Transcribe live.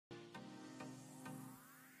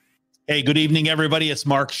Hey, good evening, everybody. It's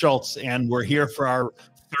Mark Schultz, and we're here for our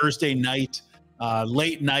Thursday night,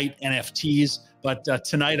 late night NFTs. But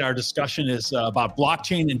tonight, our discussion is about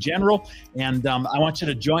blockchain in general. And I want you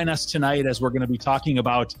to join us tonight as we're going to be talking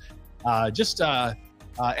about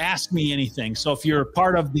ask me anything. So if you're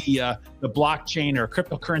part of the blockchain or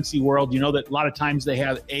cryptocurrency world, you know that a lot of times they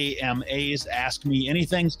have AMAs, ask me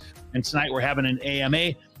anythings. And tonight we're having an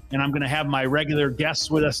AMA. And I'm going to have my regular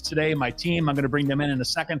guests with us today, my team. I'm going to bring them in a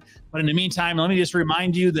second. But in the meantime, let me just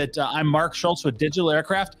remind you that I'm Mark Schultz with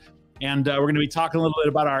DigitalAircraft. And we're going to be talking a little bit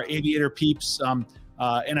about our Aviator Peeps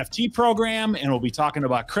NFT program. And we'll be talking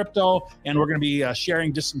about crypto. And we're going to be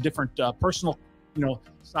sharing just some different personal,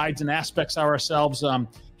 sides and aspects of ourselves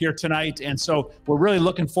here tonight. And so we're really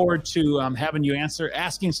looking forward to having you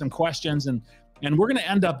asking some questions. And we're going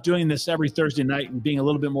to end up doing this every Thursday night and being a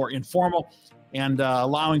little bit more informal and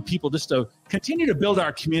allowing people just to continue to build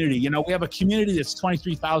our community. We have a community that's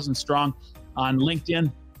 23,000 strong on LinkedIn.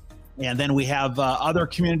 And then we have other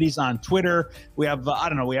communities on Twitter. We have,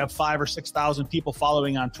 we have 5,000 or 6,000 people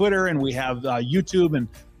following on Twitter, and we have YouTube, and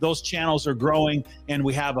those channels are growing, and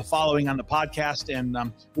we have a following on the podcast.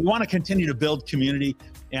 And we want to continue to build community,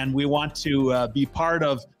 and we want to be part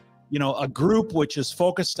of, a group which is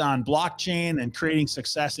focused on blockchain and creating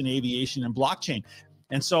success in aviation and blockchain.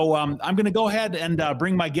 And so I'm going to go ahead and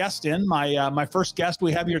bring my guest in. My first guest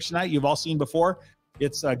we have here tonight, you've all seen before.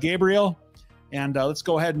 It's Gabriel. And let's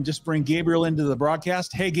go ahead and just bring Gabriel into the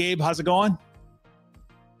broadcast. Hey, Gabe, how's it going?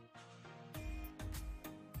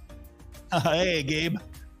 Hey, Gabe,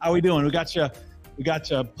 how we doing? We got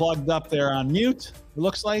you plugged up there on mute. It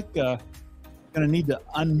looks like going to need to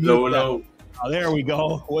unmute. Hello. Oh, there we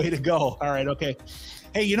go. Way to go. All right. Okay.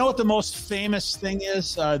 Hey, you know what the most famous thing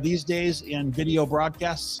is these days in video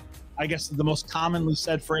broadcasts? I guess the most commonly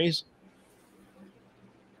said phrase.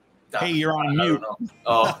 Hey, you're on mute.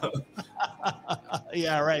 Oh.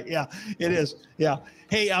 Yeah, right. Yeah, it is. Yeah.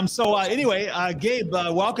 Hey, anyway, Gabe,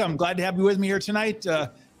 welcome. Glad to have you with me here tonight.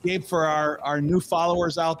 Gabe, for our new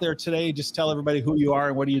followers out there today, just tell everybody who you are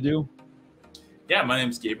and what do you do? Yeah, my name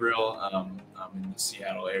is Gabriel. I'm in the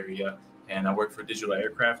Seattle area, and I work for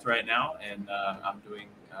DigitalAircraft right now, and I'm doing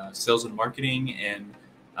sales and marketing, and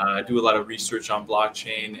I do a lot of research on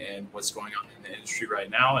blockchain and what's going on in the industry right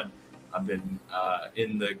now. And I've been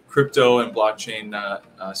in the crypto and blockchain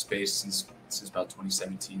space since about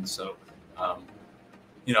 2017. So,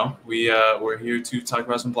 we're here to talk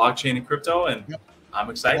about some blockchain and crypto, and yep. I'm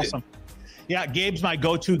excited. Awesome. Yeah, Gabe's my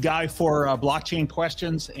go-to guy for blockchain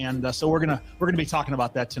questions, and so we're gonna be talking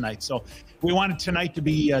about that tonight. So we wanted tonight to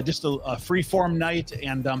be just a free-form night.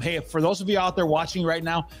 And hey, for those of you out there watching right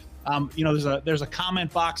now, there's a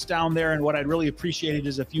comment box down there, and what I'd really appreciate it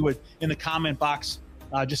is if you would, in the comment box,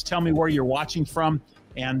 just tell me where you're watching from,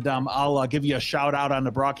 and I'll give you a shout out on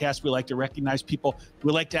the broadcast. We like to recognize people.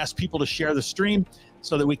 We like to ask people to share the stream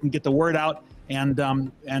so that we can get the word out, and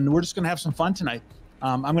we're just going to have some fun tonight.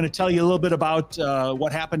 I'm going to tell you a little bit about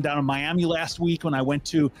what happened down in Miami last week when I went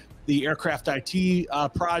to the aircraft IT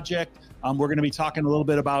project. We're going to be talking a little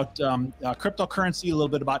bit about cryptocurrency, a little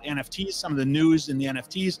bit about NFTs, some of the news in the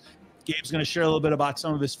NFTs. Gabe's going to share a little bit about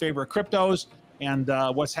some of his favorite cryptos and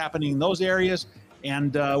what's happening in those areas.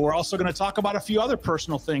 And we're also going to talk about a few other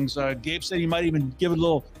personal things. Gabe said he might even give a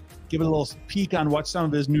little peek on what some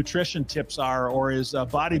of his nutrition tips are, or his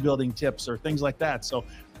bodybuilding tips, or things like that. So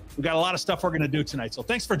we've got a lot of stuff we're going to do tonight. So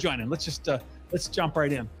thanks for joining. Let's jump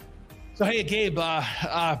right in. So hey, Gabe,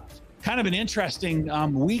 kind of an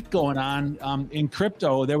interesting week going on in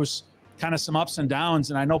crypto. There was kind of some ups and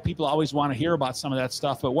downs, and I know people always want to hear about some of that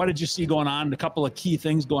stuff. But what did you see going on? A couple of key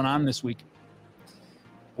things going on this week.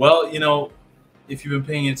 Well, if you've been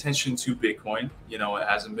paying attention to Bitcoin, it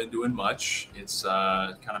hasn't been doing much. It's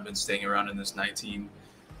kind of been staying around in this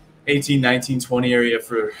 18, 19, 20 area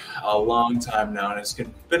for a long time now. And it's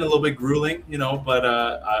been a little bit grueling, but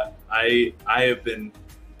I have been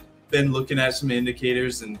looking at some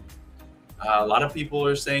indicators, and a lot of people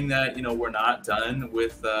are saying that, we're not done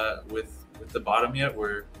with the bottom yet.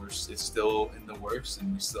 It's still in the works,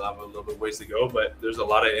 and we still have a little bit ways to go. But there's a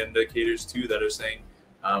lot of indicators too that are saying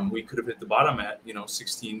we could have hit the bottom at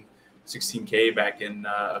 16K back in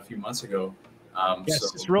a few months ago. Yes, so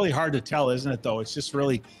it's really hard to tell, isn't it? Though it's just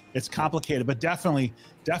it's complicated, but definitely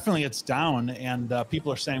it's down, and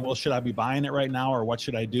people are saying, well, should I be buying it right now, or what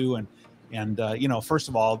should I do? And first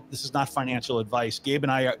of all, this is not financial advice. Gabe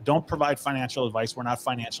and I don't provide financial advice. We're not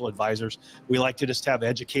financial advisors. We like to just have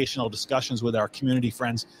educational discussions with our community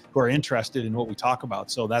friends who are interested in what we talk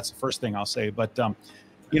about. So that's the first thing I'll say. But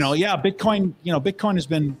Bitcoin has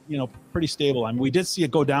been pretty stable. I mean, we did see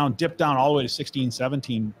it dip down all the way to 16,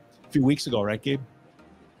 17 a few weeks ago, right, Gabe?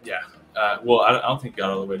 Yeah, well, I don't think it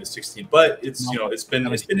got all the way to 16, but it's it's been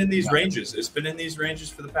in these ranges. It's been in these ranges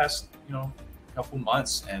for the past couple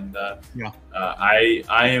months, and I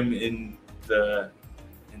am in the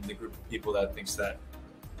group of people that thinks that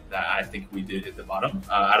I think we did hit the bottom.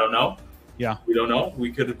 I don't know. Yeah, we don't know.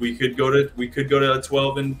 We could go to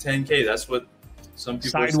 12 and 10K. That's what some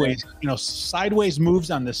people sideways, sideways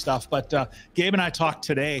moves on this stuff. But Gabe and I talked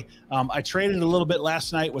today. I traded a little bit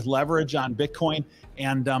last night with leverage on Bitcoin,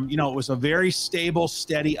 and it was a very stable,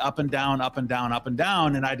 steady up and down, up and down, up and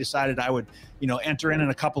down. And I decided I would, enter in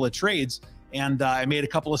a couple of trades, and I made a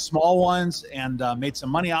couple of small ones and made some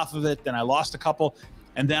money off of it. Then I lost a couple,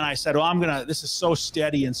 and then I said, "Well, this is so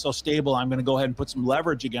steady and so stable. I'm gonna go ahead and put some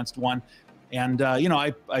leverage against one." And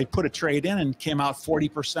I put a trade in and came out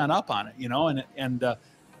 40% up on it, and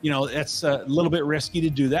it's a little bit risky to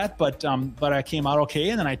do that, but I came out okay,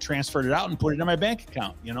 and then I transferred it out and put it in my bank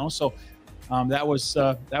account, so that was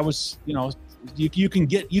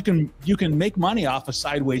you can make money off of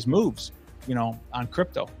sideways moves, on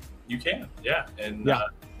crypto. You can, yeah, and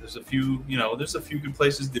there's a few good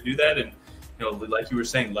places to do that, and like you were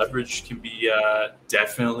saying, leverage can be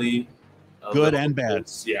definitely good and bad.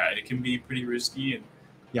 Yeah, it can be pretty risky,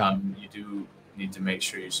 and you do need to make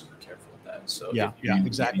sure you're super careful with that. So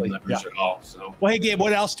exactly. Leverage at all. So well, hey Gabe,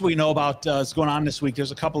 what else do we know about what's going on this week?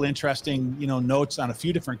 There's a couple interesting notes on a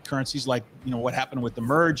few different currencies, like what happened with the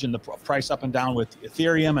merge and the price up and down with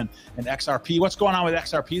Ethereum and XRP. What's going on with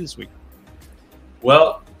XRP this week?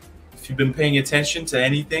 Well, if you've been paying attention to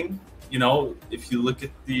anything, if you look at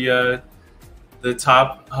the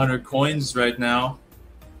top 100 coins right now,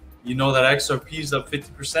 that XRP is up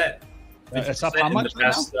 50%. It's up how much?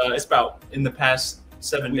 It's about in the past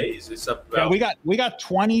 7 days. It's up. About we got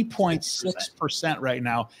 20.6% right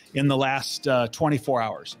now in the last 24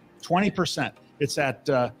 hours. 20%. It's at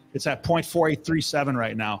 0.4837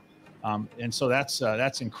 right now, and so that's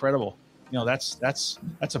incredible. That's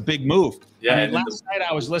a big move. Yeah. Last night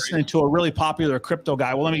I was listening to a really popular crypto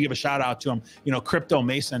guy. Well, let me give a shout out to him. Crypto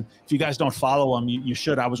Mason. If you guys don't follow him, you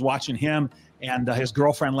should. I was watching him and his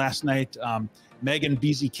girlfriend last night, Megan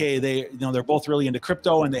BZK. They're both really into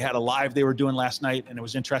crypto, and they had a live they were doing last night, and it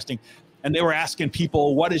was interesting. And they were asking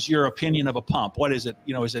people, "What is your opinion of a pump? What is it?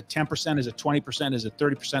 Is it 10%? Is it 20%? Is it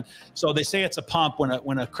 30%?" So they say it's a pump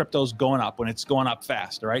when a crypto's going up, when it's going up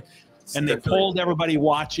fast, right? And they polled everybody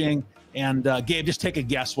watching. And Gabe, just take a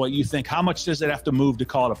guess what you think. How much does it have to move to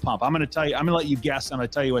call it a pump? I'm going to tell you. I'm going to let you guess. I'm going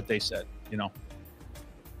to tell you what they said.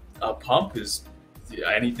 A pump is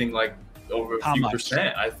anything like over a few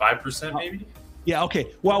percent, 5% maybe. Yeah.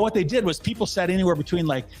 Okay. Well, what they did was people said anywhere between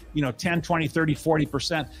 10, 20, 30,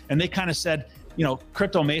 40%. And they kind of said,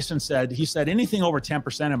 Crypto Mason said anything over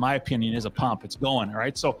 10%, in my opinion, is a pump. It's going. All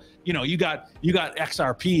right. So, you got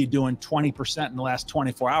XRP doing 20% in the last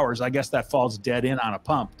 24 hours. I guess that falls dead in on a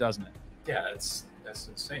pump, doesn't it? Yeah. That's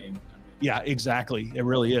insane. Yeah, exactly. It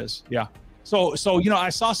really is. Yeah. So, I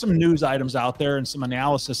saw some news items out there and some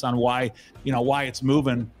analysis on why it's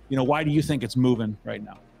moving. Why do you think it's moving right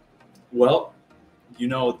now? Well,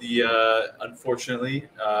 unfortunately,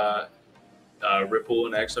 Ripple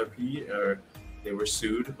and XRP they were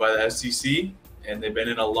sued by the SEC, and they've been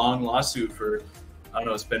in a long lawsuit for, I don't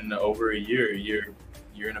know, it's been over a year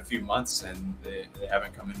and a few months, and they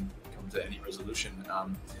haven't come to any resolution.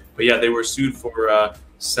 But yeah, they were sued for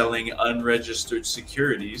selling unregistered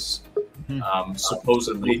securities,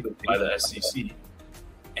 supposedly by the SEC,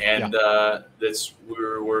 and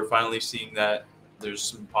we're finally seeing that there's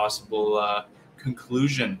some possible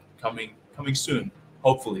conclusion coming soon,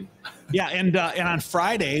 hopefully. Yeah, and on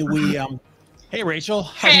Friday we hey Rachel,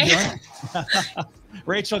 how you doing?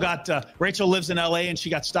 Rachel lives in LA, and she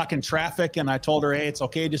got stuck in traffic, and I told her, hey, it's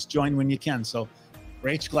okay, just join when you can. So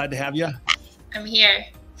Rach, glad to have you. I'm here.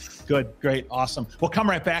 Good, great, awesome. We'll come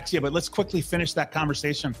right back to you, but let's quickly finish that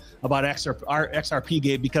conversation about XRP,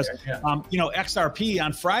 Gabe, because XRP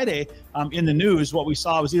on Friday in the news, what we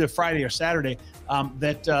saw was either Friday or Saturday,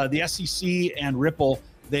 that the SEC and Ripple,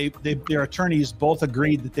 their attorneys both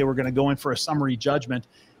agreed that they were going to go in for a summary judgment.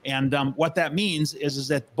 And what that means is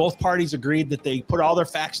that both parties agreed that they put all their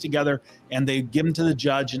facts together and they give them to the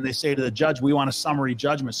judge, and they say to the judge, we want a summary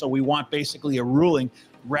judgment. So we want basically a ruling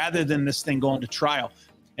rather than this thing going to trial.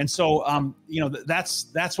 And so,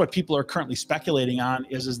 that's what people are currently speculating on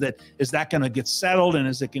is that going to get settled, and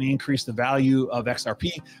is it going to increase the value of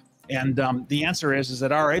XRP? And the answer is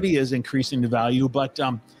that already is increasing the value, but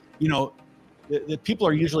the people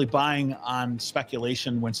are usually buying on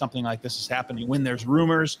speculation when something like this is happening. When there's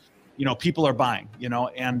rumors, people are buying,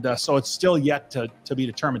 and so it's still yet to be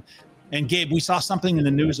determined. And Gabe, we saw something in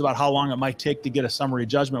the news about how long it might take to get a summary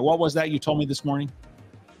judgment. What was that you told me this morning?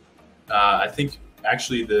 I think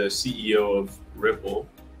actually the CEO of Ripple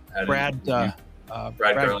had Brad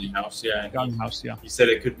Garlinghouse. Yeah, Garlinghouse, yeah. He said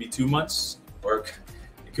it could be 2 months, or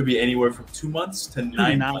it could be anywhere from 2 months to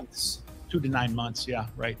 9 months. 2 to 9 months. Yeah,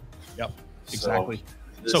 right. Yep, exactly.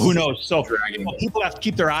 So So who knows? So dragging. people have to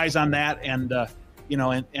keep their eyes on that, and you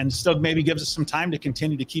know, and still maybe gives us some time to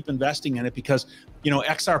continue to keep investing in it, because you know,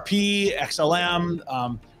 XRP,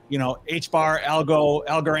 XLM, you know, HBAR,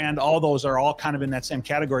 Algorand, all those are all kind of in that same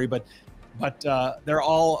category, but they're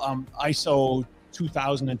all ISO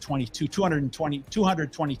 2022,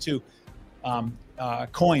 222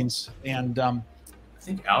 coins, and I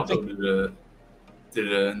think Algo did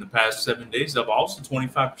in the past 7 days up also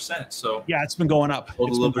 25%. So yeah, it's been going up.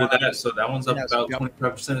 Hold a little bit of that. So that one's up about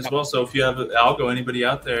 25% as well. So if you have Algo, anybody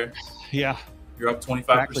out there, yeah, you're up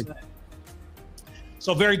 25%. Exactly.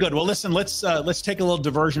 So very good. Well, listen, let's take a little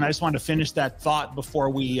diversion. I just wanted to finish that thought before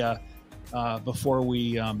we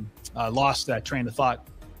lost that train of thought.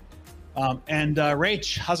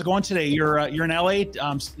 Rach, how's it going today? You're in LA.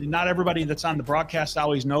 Not everybody that's on the broadcast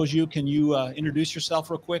always knows you. Can you introduce yourself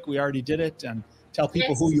real quick? We already did it, and tell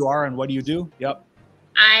people who you are and what do you do. Yep.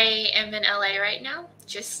 I am in LA right now.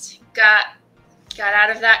 Just got out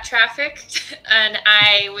of that traffic, and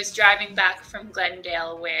I was driving back from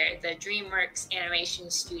Glendale, where the DreamWorks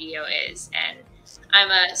animation studio is, and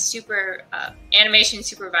I'm a animation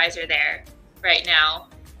supervisor there right now.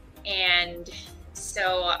 And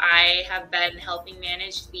so I have been helping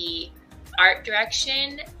manage the art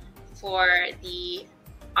direction for the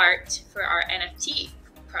art for our NFT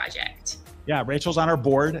project. Yeah, Rachel's on our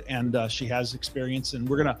board, and she has experience. And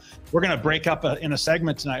we're gonna break up in a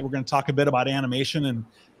segment tonight. We're gonna talk a bit about animation,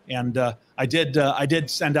 and I did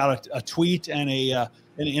send out a tweet and an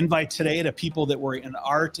invite today to people that were in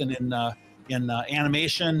art and in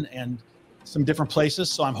animation and some different places.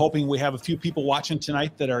 So I'm hoping we have a few people watching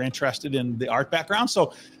tonight that are interested in the art background.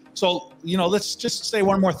 So you know, let's just say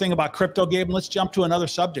one more thing about crypto, Gabe, and let's jump to another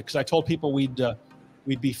subject, because I told people we'd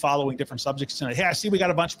be following different subjects tonight. Hey, I see we got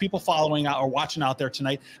a bunch of people following or watching out there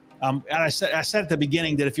tonight. And I said at the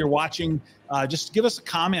beginning that if you're watching, just give us a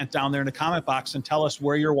comment down there in the comment box and tell us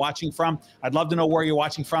where you're watching from. I'd love to know where you're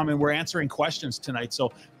watching from, and we're answering questions tonight.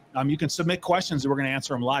 So you can submit questions and we're going to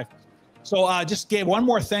answer them live. So just Gabe, one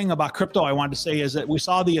more thing about crypto I wanted to say is that we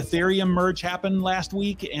saw the Ethereum merge happen last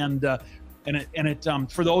week, and it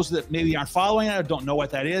for those that maybe aren't following it or don't know what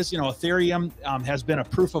that is, you know, Ethereum has been a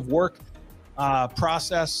proof of work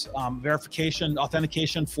process, verification,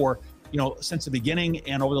 authentication for, you know, since the beginning.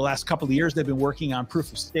 And over the last couple of years, they've been working on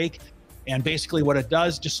proof of stake. And basically what it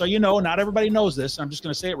does, just so you know, not everybody knows this, I'm just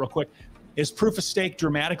going to say it real quick, is proof of stake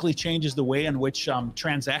dramatically changes the way in which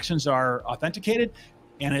transactions are authenticated.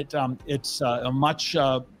 And it's a much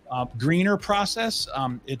greener process.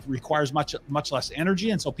 It requires much less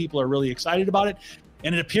energy. And so people are really excited about it.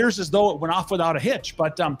 And it appears as though it went off without a hitch.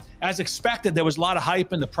 But as expected, there was a lot of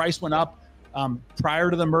hype and the price went up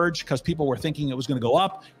prior to the merge because people were thinking it was going to go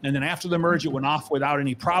up. And then after the merge, it went off without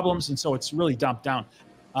any problems. And so it's really dumped down.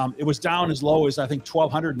 It was down as low as, I think,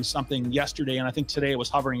 1,200 and something yesterday. And I think today it was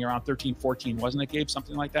hovering around 13, 14, wasn't it, Gabe?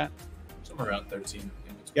 Something like that? Somewhere around 13.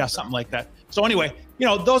 Yeah, something like that. So anyway, you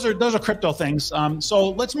know, those are crypto things.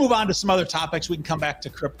 So let's move on to some other topics. We can come back to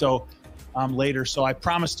crypto later. So I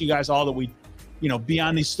promised you guys all that we'd, you know, be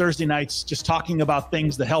on these Thursday nights just talking about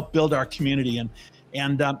things that help build our community.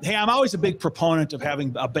 And hey, I'm always a big proponent of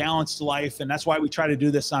having a balanced life, and that's why we try to do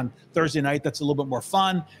this on Thursday night. That's a little bit more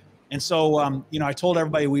fun. And so, you know, I told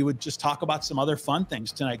everybody we would just talk about some other fun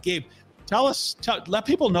things tonight. Gabe, let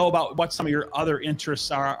people know about what some of your other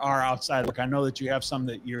interests are outside of work. I know that you have some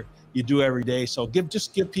that you do every day. So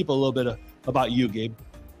just give people a little bit about you, Gabe.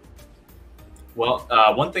 Well,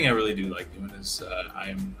 one thing I really do like doing is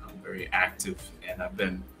I'm very active, and I've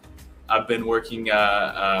been working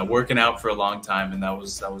out for a long time, and that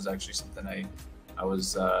was actually something I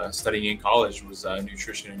was studying in college was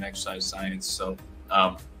nutrition and exercise science. So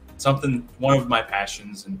one of my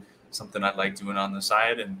passions and something I like doing on the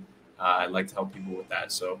side, and I'd like to help people with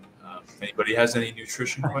that. So if anybody has any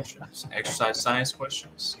nutrition questions, exercise science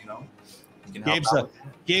questions, you know, you can help out.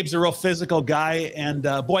 Gabe's a real physical guy. And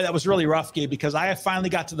boy, that was really rough, Gabe, because I finally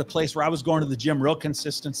got to the place where I was going to the gym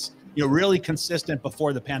really consistent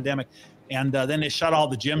before the pandemic. And then they shut all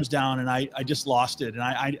the gyms down, and I just lost it. And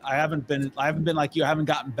I haven't been like you. I haven't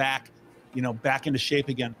gotten back, you know, back into shape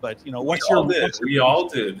again. But, you know, we all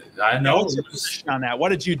did. I know. What's your position on that? What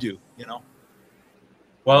did you do? You know?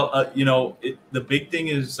 Well, you know, the big thing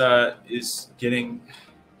is getting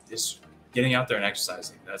out there and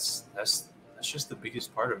exercising. That's just the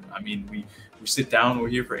biggest part of it. I mean, we sit down. We're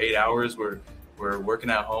here for 8 hours. We're we're working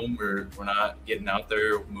at home. We're not getting out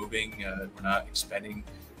there moving. We're not expending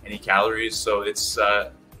any calories. So it's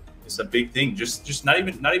a big thing. Just not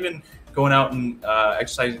even going out and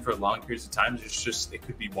exercising for long periods of time. It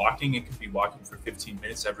could be walking. It could be walking for 15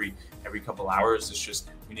 minutes every couple hours. It's just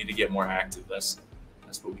we need to get more active. That's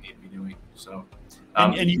what we need to be doing. So.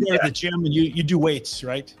 And you go to the gym and you do weights,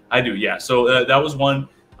 right? I do, yeah. So that was one.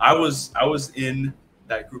 I was in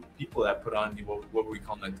that group of people that put on what were we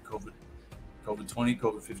calling that? COVID 20,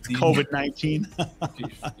 COVID 15, COVID 19.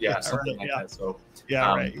 Yeah, something like that. So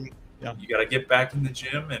right. Yeah. You got to get back in the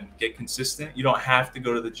gym and get consistent. You don't have to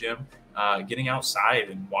go to the gym. Getting outside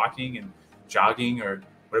and walking and jogging or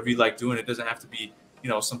whatever you like doing. It doesn't have to be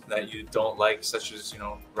something that you don't like, such as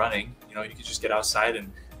running. You could just get outside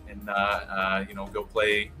and go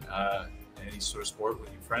play any sort of sport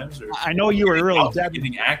with your friends. Or I know you were really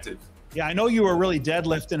getting active. Yeah, I know you were really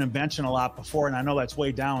deadlifting and benching a lot before, and I know that's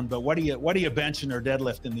way down. But what are you benching or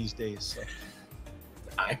deadlifting these days? So.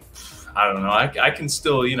 I don't know. I can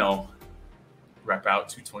still rep out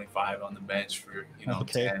 225 on the bench for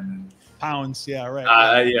 10 pounds. Yeah, right.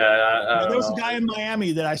 There was a guy in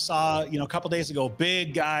Miami that I saw a couple days ago.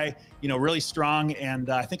 Big guy, really strong, and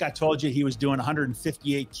I think I told you he was doing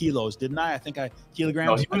 158 kilos, didn't I?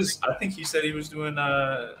 Kilograms. No, I think he said he was doing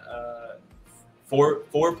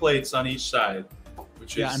four plates on each side,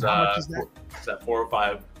 which is and how much is that? It's at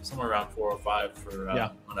 405, somewhere around 405 for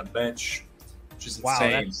on a bench. Which is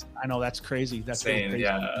insane. I know that's crazy. That's insane. Really crazy.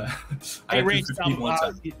 Yeah. Hey, Ray,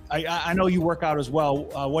 I know you work out as well.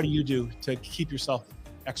 What do you do to keep yourself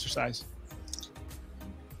exercise?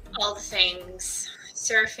 All the things: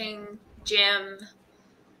 surfing, gym.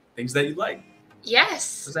 Things that you like.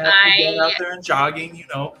 Yes. Doesn't have to get out there and jogging.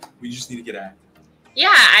 We just need to get active. Yeah,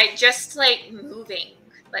 I just like moving.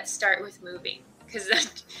 Let's start with moving, because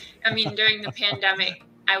during the pandemic,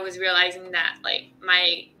 I was realizing that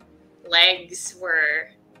my legs were,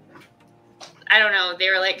 I don't know, they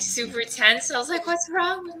were like super tense. I was like, what's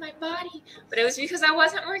wrong with my body? But it was because I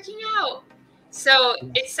wasn't working out. So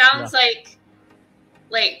it sounds like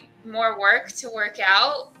more work to work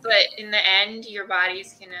out, but in the end, your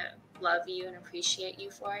body's gonna love you and appreciate you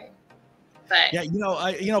for it. But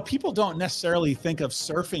yeah, people don't necessarily think of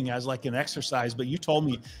surfing as like an exercise, but you told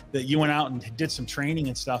me that you went out and did some training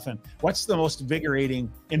and stuff. And what's the most invigorating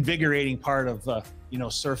part of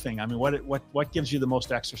surfing? What gives you the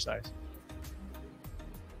most exercise?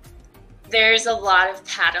 There's a lot of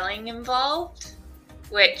paddling involved,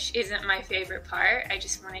 which isn't my favorite part. I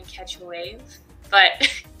just want to catch a wave.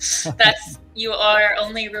 But you are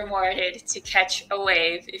only rewarded to catch a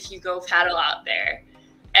wave if you go paddle out there.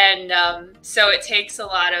 And so it takes a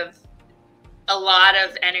lot of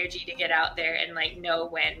energy to get out there and know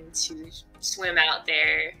when to swim out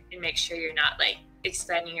there and make sure you're not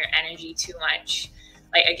expending your energy too much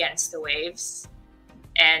against the waves.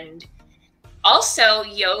 And also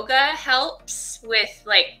yoga helps with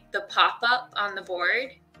the pop-up on the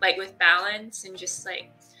board, with balance and just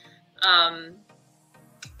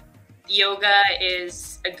yoga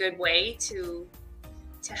is a good way to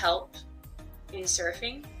help in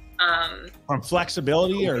surfing. From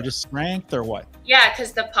flexibility or just strength or what? Yeah,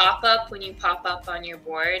 because the pop-up, when you pop up on your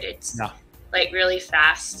board, it's really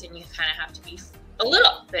fast, and you kind of have to be a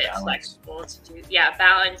little bit flexible to do. Yeah,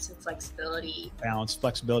 balance and flexibility. Balance,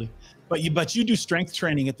 flexibility. But you do strength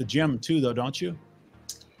training at the gym too, though, don't you?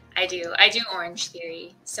 I do. I do Orange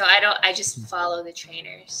Theory, so I just follow the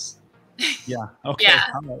trainers. Yeah. Okay. Yeah.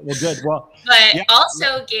 Well, good. Well, but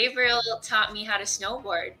also Gabriel taught me how to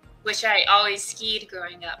snowboard, which I always skied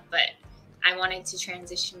growing up, but I wanted to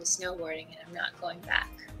transition to snowboarding, and I'm not going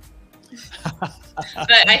back.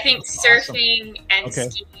 But I think surfing and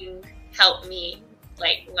skiing helped me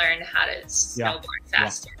learn how to snowboard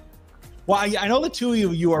faster. Yeah. Well, I know the two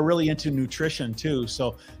of you are really into nutrition too,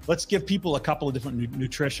 so let's give people a couple of different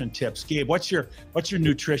nutrition tips. Gabe, what's your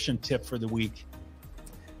nutrition tip for the week?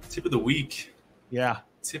 Tip of the week. Yeah.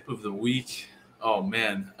 Tip of the week. Oh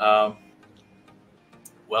man.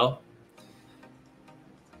 Well,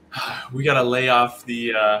 we gotta lay off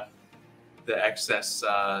the excess.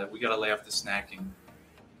 We gotta lay off the snacking.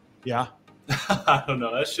 Yeah. I don't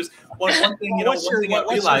know. That's just one thing. What's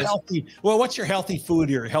your healthy food,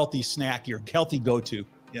 your healthy snack, your healthy go-to?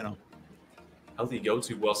 Healthy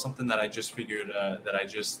go-to. Well, something that I just figured that I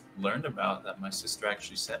just learned about that my sister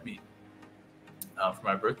actually sent me for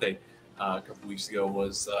my birthday a couple weeks ago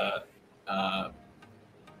was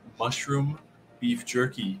mushroom beef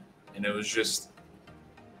jerky, and it's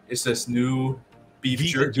this new beef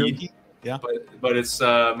jerky. Yeah, but it's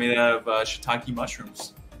made out of shiitake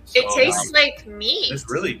mushrooms. So, it tastes like meat. It's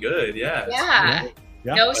really good. Yeah. Yeah.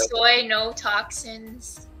 Yeah. No soy, no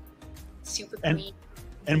toxins. Super clean.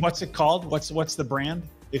 And what's it called? What's the brand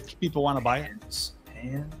if people want to buy it?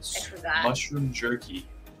 I forgot. Mushroom jerky.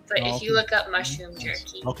 But if you look up mushroom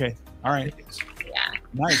jerky. Okay. All right. Yeah.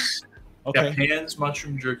 Nice. Okay. Yeah, Pan's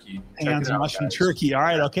mushroom jerky. Pan's mushroom jerky. All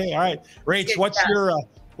right. Okay. All right. Rach,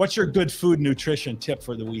 what's your good food nutrition tip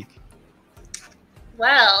for the week?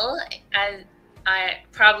 Well, I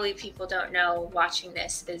probably people don't know watching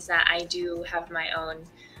this is that I do have my own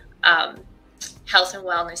health and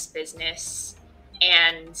wellness business,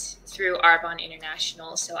 and through Arbonne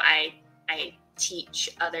International. So I teach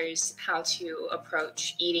others how to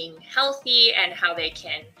approach eating healthy and how they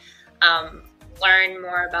can learn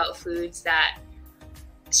more about foods that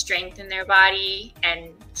strengthen their body and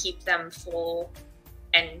keep them full.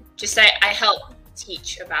 And just I help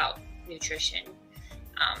teach about nutrition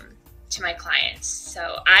to my clients.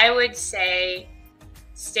 So I would say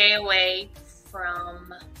stay away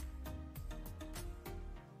from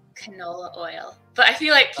canola oil. But I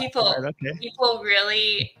feel like people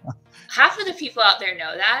really, half of the people out there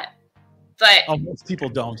know that, but most people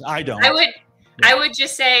don't. I don't. I would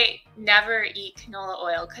just say never eat canola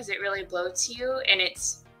oil because it really bloats you, and it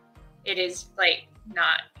is like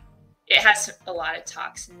not. It has a lot of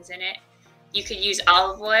toxins in it. You could use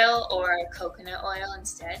olive oil or coconut oil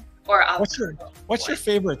instead, or what's your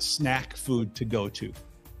favorite snack food to go to?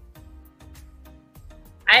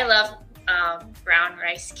 I love brown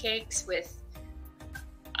rice cakes with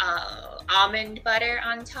almond butter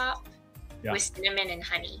on top with cinnamon and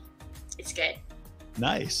honey. It's good.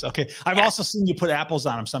 Nice. Okay. I've also seen you put apples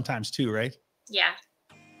on them sometimes too, right? Yeah.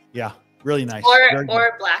 Yeah. Really nice.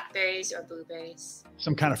 Or blackberries or blueberries.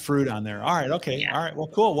 Some kind of fruit on there. All right. Okay. Yeah. All right. Well,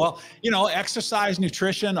 cool. Well, exercise,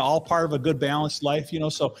 nutrition, all part of a good balanced life,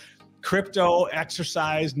 so crypto,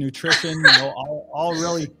 exercise, nutrition, all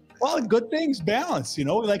really, well, good things, balance, we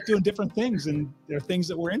like doing different things, and there are things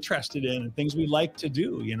that we're interested in and things we like to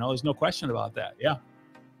do, there's no question about that. Yeah.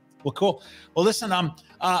 Well, cool. Well, listen,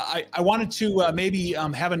 I wanted to maybe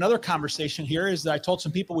have another conversation here. Is that I told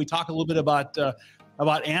some people we talk a little bit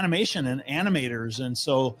about animation and animators. And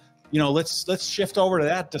so, let's shift over to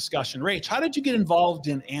that discussion. Rach, how did you get involved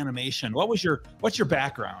in animation? What's your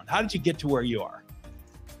background? How did you get to where you are?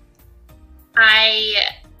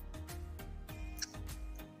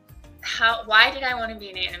 Why did I want to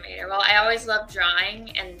be an animator? Well, I always loved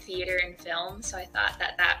drawing and theater and film. So I thought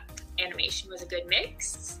that animation was a good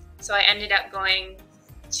mix. So I ended up going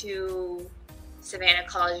to Savannah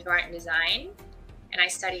College of Art and Design, and I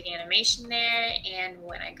studied animation there. And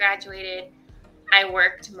when I graduated, I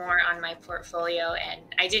worked more on my portfolio, and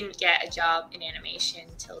I didn't get a job in animation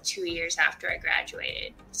until 2 years after I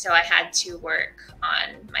graduated. So I had to work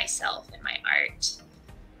on myself and my art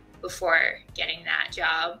before getting that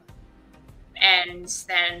job. And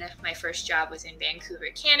then my first job was in Vancouver,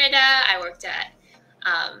 Canada. I worked at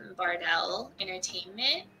Bardell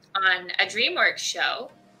Entertainment on a DreamWorks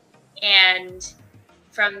show. And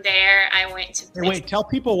from there, I went to... Wait, tell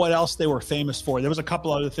people what else they were famous for. There was a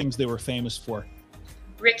couple other things they were famous for.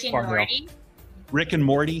 Rick and Morty. Rick and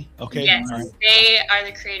Morty? Okay. Yes, right. They are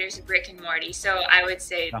the creators of Rick and Morty. So I would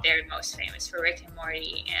say they're most famous for Rick and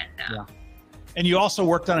Morty. And you also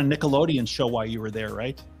worked on a Nickelodeon show while you were there,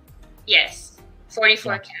 right? Yes.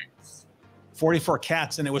 44 Cats. 44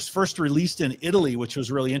 Cats. And it was first released in Italy, which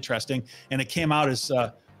was really interesting. And it came out as,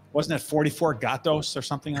 wasn't it 44 Gatos or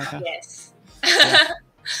something like that? Yes.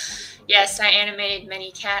 Yes, I animated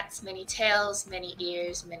many cats, many tails, many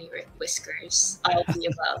ears, many whiskers, all of the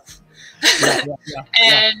above.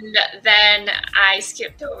 And then I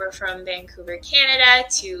skipped over from Vancouver, Canada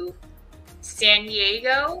to San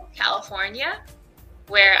Diego, California,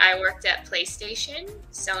 where I worked at PlayStation,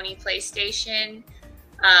 Sony PlayStation,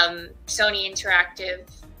 Sony Interactive.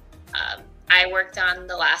 I worked on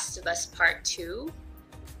The Last of Us Part 2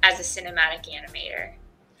 as a cinematic animator.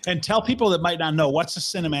 And tell people that might not know, what's a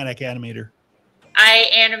cinematic animator? I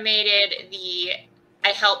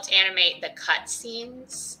helped animate the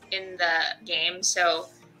cutscenes in the game. So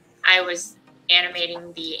I was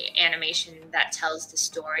animating the animation that tells the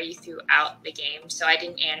story throughout the game. So I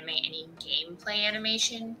didn't animate any gameplay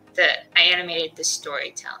animation. I animated the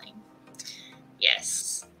storytelling.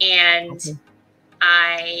 Yes. And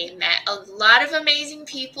I met a lot of amazing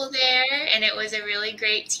people there, and it was a really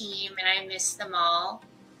great team, and I miss them all.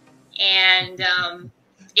 And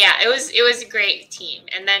it was a great team.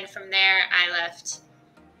 And then from there, I left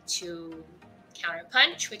to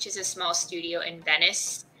Counterpunch, which is a small studio in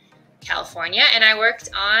Venice, California. And I worked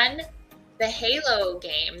on the Halo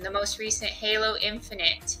game, the most recent Halo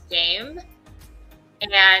Infinite game.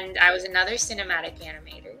 And I was another cinematic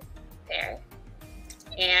animator there.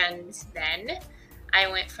 And then I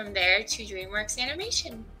went from there to DreamWorks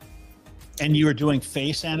Animation. And you were doing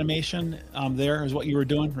face animation there is what you were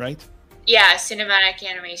doing, right? Yeah, cinematic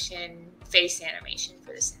animation, face animation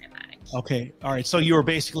for the cinematic. Okay. All right. So you were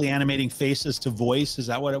basically animating faces to voice. Is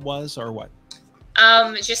that what it was or what? I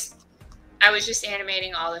was just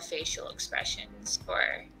animating all the facial expressions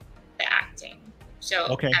for the acting. So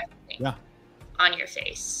okay. everything on your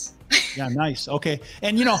face. Yeah, nice. Okay.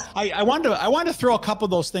 And you know, I wanted to throw a couple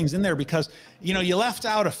of those things in there because, you know, you left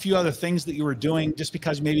out a few other things that you were doing just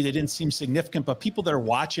because maybe they didn't seem significant, but people that are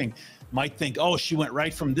watching might think, oh, she went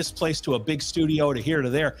right from this place to a big studio to here to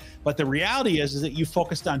there. But the reality is that you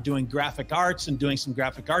focused on doing graphic arts and doing some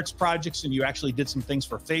graphic arts projects, and you actually did some things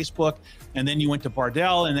for Facebook, and then you went to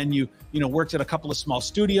Bardell, and then you worked at a couple of small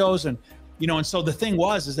studios, and and so the thing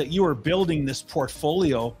is that you were building this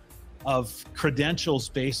portfolio of credentials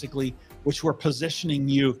basically, which were positioning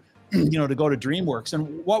you, to go to DreamWorks.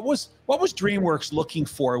 And what was DreamWorks looking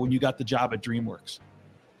for when you got the job at DreamWorks?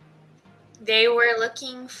 They were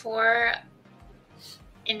looking for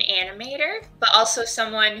an animator, but also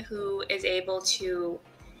someone who is able to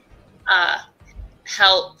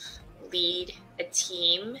help lead a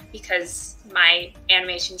team, because my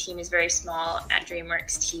animation team is very small at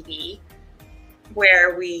DreamWorks TV,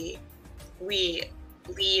 where we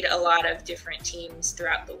lead a lot of different teams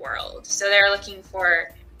throughout the world. So they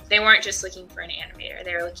weren't just looking for an animator,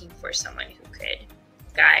 they were looking for someone who could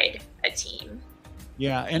guide a team.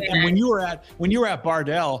 Yeah, and when you were at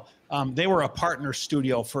Bardell, they were a partner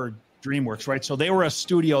studio for DreamWorks, right? So they were a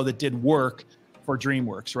studio that did work for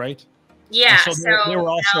DreamWorks, right? Yeah. And so they were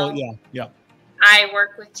also yeah. I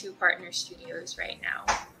work with 2 partner studios right now,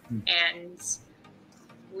 and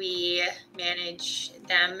we manage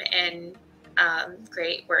them, and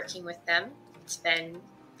great working with them. It's been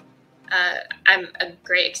a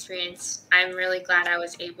great experience. I'm really glad I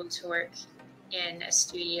was able to work in a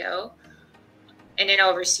studio, in an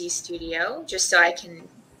overseas studio, just so I can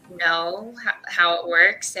know how it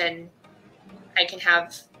works, and I can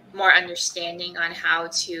have more understanding on how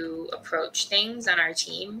to approach things on our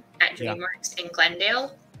team at DreamWorks in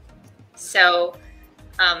Glendale. So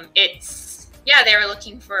they were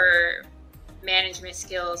looking for management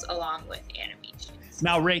skills along with animation.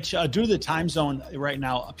 Now, Rach, due to the time zone right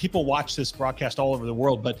now, people watch this broadcast all over the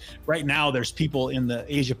world, but right now there's people in the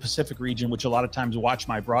Asia Pacific region, which a lot of times watch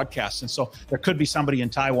my broadcasts. And so there could be somebody in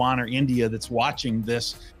Taiwan or India that's watching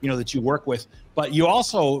this, that you work with. But you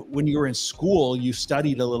also, when you were in school, you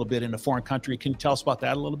studied a little bit in a foreign country. Can you tell us about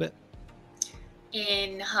that a little bit?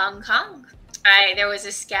 In Hong Kong, there was a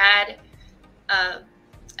SCAD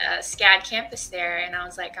campus there, and I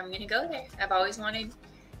was like, I'm going to go there. I've always wanted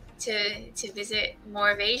to visit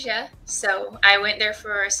more of Asia. So I went there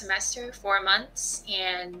for a semester, 4 months,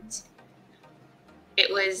 and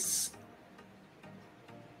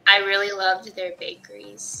I really loved their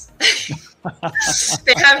bakeries.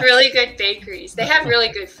 They have really good bakeries. They have really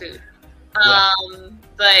good food.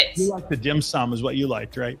 But you like the dim sum is what you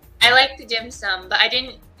liked, right? I like the dim sum, but at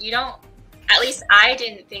least I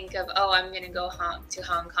didn't think of, I'm going to go to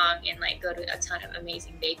Hong Kong and go to a ton of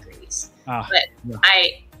amazing bakeries.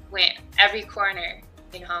 I went every corner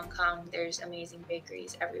in Hong Kong. There's amazing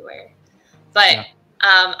bakeries everywhere. But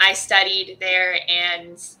I studied there,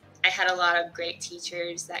 and I had a lot of great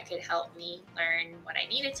teachers that could help me learn what I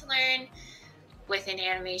needed to learn within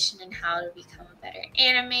animation and how to become a better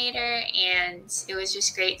animator. And it was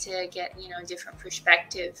just great to get, different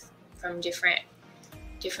perspective from different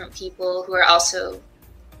people who are also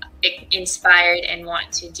inspired and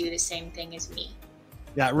want to do the same thing as me.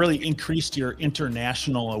 Yeah, it really increased your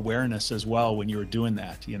international awareness as well when you were doing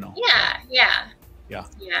that, Yeah.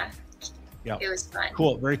 It was fun.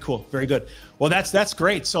 Cool. Very cool. Very good. Well, that's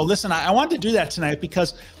great. So listen, I wanted to do that tonight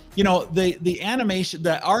because, the animation,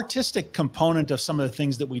 the artistic component of some of the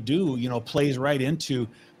things that we do, plays right into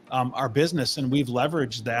our business, and we've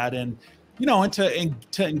leveraged that. And,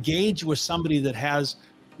 and to engage with somebody that has,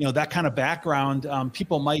 that kind of background,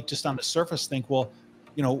 people might just on the surface think, well,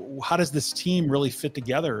 how does this team really fit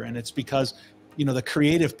together? And it's because, the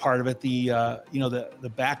creative part of it,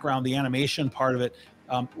 the background, the animation part of it,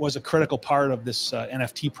 was a critical part of this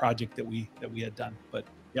NFT project that we had done. But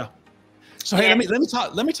yeah. So hey,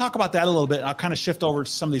 let me talk about that a little bit. I'll kind of shift over to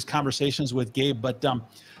some of these conversations with Gabe. But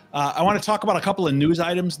I want to talk about a couple of news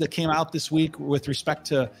items that came out this week with respect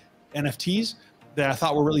to NFTs that I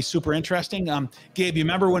thought were really super interesting. Gabe, you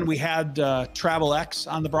remember when we had Travel X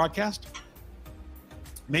on the broadcast?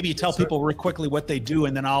 Maybe you tell people real quickly what they do,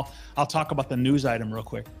 and then I'll talk about the news item real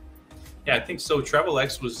quick. Yeah, I think so.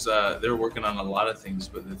 TravelX was, they were working on a lot of things,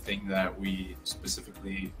 but the thing that we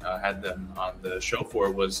specifically had them on the show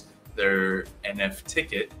for was their NF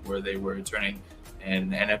ticket, where they were turning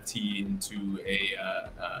an NFT into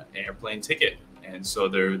an airplane ticket. And so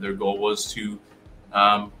their goal was to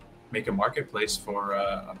make a marketplace for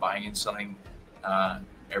buying and selling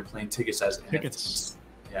airplane tickets as tickets. NFTs.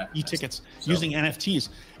 Yeah, e-tickets using NFTs.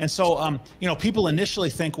 And so, you know, people initially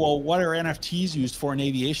think, well, what are NFTs used for in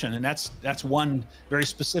aviation? And that's one very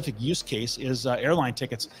specific use case is airline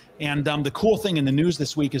tickets. And the cool thing in the news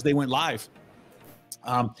this week is they went live.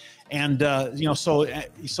 You know, so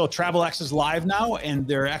TravelX is live now, and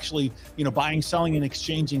they're actually, you know, buying, selling, and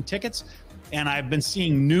exchanging tickets. And I've been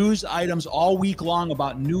seeing news items all week long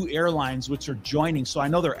about new airlines which are joining. So I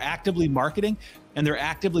know they're actively marketing, and they're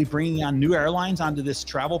actively bringing on new airlines onto this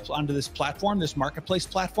platform, this marketplace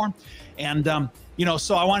platform. And, you know,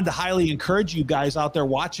 so I wanted to highly encourage you guys out there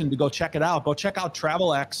watching to go check it out. Go check out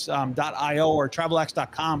travelx.io or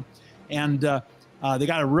travelx.com. And they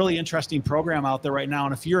got a really interesting program out there right now.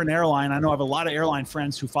 And if you're an airline, I know I have a lot of airline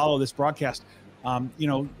friends who follow this broadcast. You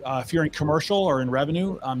know, if you're in commercial or in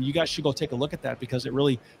revenue, you guys should go take a look at that, because it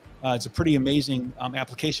really, it's a pretty amazing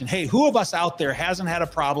application. Hey, who of us out there hasn't had a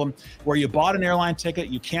problem where you bought an airline ticket,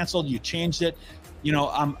 you canceled, you changed it? You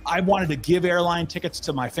know, I wanted to give airline tickets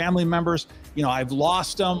to my family members. You know, I've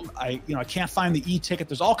lost them. I can't find the e-ticket.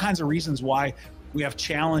 There's all kinds of reasons why we have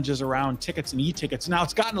challenges around tickets and e-tickets. Now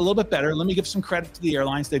it's gotten a little bit better. Let me give some credit to the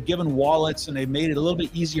airlines. They've given wallets, and they've made it a little bit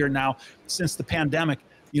easier now since the pandemic,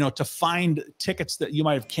 you know, to find tickets that you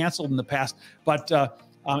might have canceled in the past. But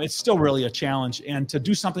it's still really a challenge. And to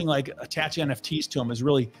do something like attach NFTs to them is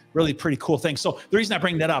really, really pretty cool thing. So the reason I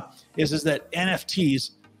bring that up is that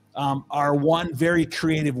NFTs are one very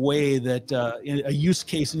creative way that a use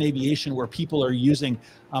case in aviation where people are using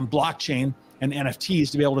blockchain and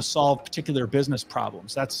NFTs to be able to solve particular business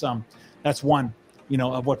problems. That's one, you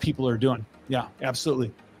know, of what people are doing. Yeah,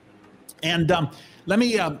 absolutely. And let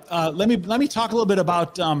me talk a little bit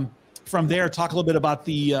about from there. Talk a little bit about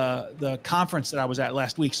the conference that I was at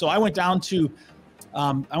last week. So I went down to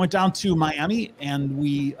Miami, and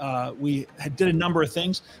we did a number of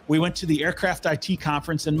things. We went to the Aircraft IT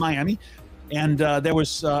conference in Miami, and there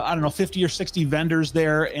was I don't know, 50 or 60 vendors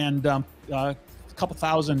there, and a couple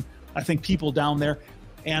thousand, I think, people down there.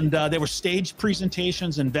 And there were staged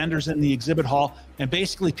presentations and vendors in the exhibit hall. And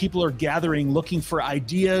basically people are gathering, looking for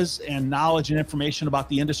ideas and knowledge and information about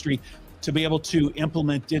the industry to be able to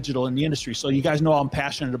implement digital in the industry. So you guys know I'm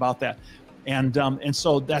passionate about that. And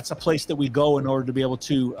so that's a place that we go in order to be able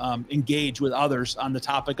to engage with others on the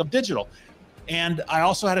topic of digital. And I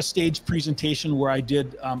also had a staged presentation where I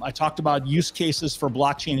talked about use cases for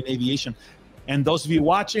blockchain in aviation. And those of you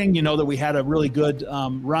watching, you know that we had a really good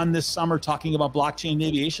run this summer talking about blockchain in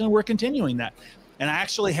aviation. We're continuing that. And I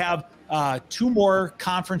actually have 2 more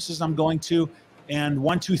conferences I'm going to, and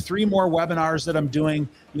 3 more webinars that I'm doing,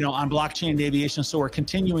 you know, on blockchain in aviation. So we're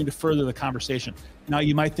continuing to further the conversation. Now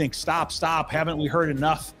you might think, stop, haven't we heard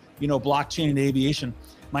enough, you know, blockchain in aviation?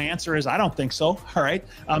 My answer is I don't think so. All right.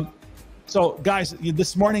 So guys,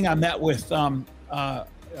 this morning I met with a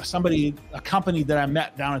company that I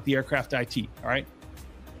met down at the Aircraft IT, all right?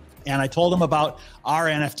 And I told them about our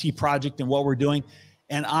NFT project and what we're doing.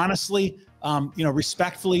 And honestly, you know,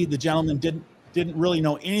 respectfully, the gentleman didn't really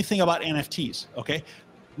know anything about NFTs, okay?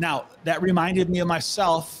 Now, that reminded me of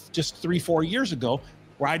myself just 3-4 years ago,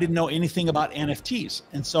 where I didn't know anything about NFTs.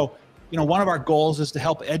 And so, you know, one of our goals is to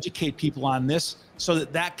help educate people on this so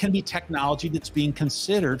that can be technology that's being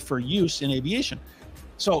considered for use in aviation.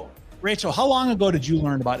 So, Rachel, how long ago did you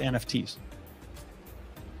learn about NFTs?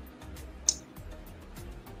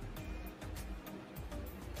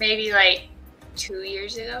 Maybe like 2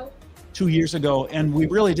 years ago. 2 years ago, and we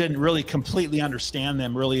really didn't really completely understand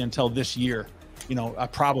them really until this year. You know,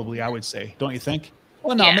 probably I would say, don't you think?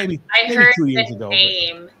 Well, no, yeah, maybe I heard 2 years ago. The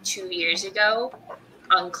name 2 years ago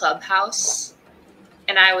on Clubhouse,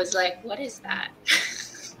 and I was like, "What is that?"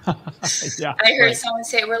 Yeah, I heard someone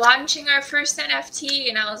say, "We're launching our first NFT,"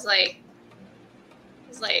 and I was like,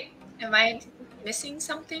 "Am I missing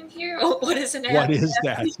something here? What is an NFT?" What is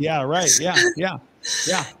that? Yeah, right. Yeah.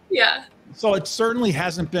 Yeah. So it certainly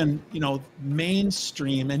hasn't been, you know,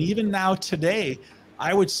 mainstream, and even now today,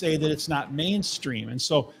 I would say that it's not mainstream. And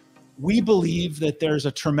so we believe that there's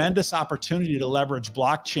a tremendous opportunity to leverage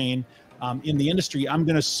blockchain in the industry. I'm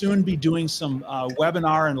going to soon be doing some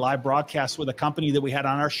webinar and live broadcasts with a company that we had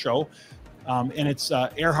on our show, and it's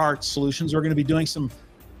Earhart Solutions. We're going to be doing some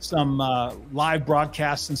live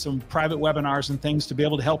broadcasts and some private webinars and things to be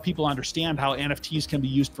able to help people understand how NFTs can be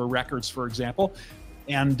used for records, for example.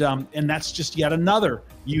 And that's just yet another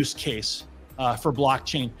use case for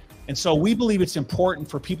blockchain. And so we believe it's important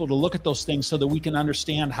for people to look at those things so that we can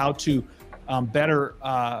understand how to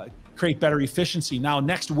create better efficiency. Now,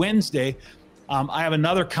 next Wednesday, I have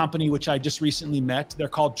another company which I just recently met. They're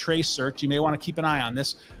called Trace Search. You may want to keep an eye on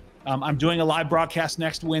this. I'm doing a live broadcast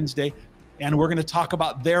next Wednesday, and we're going to talk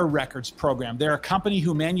about their records program. They're a company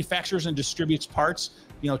who manufactures and distributes parts,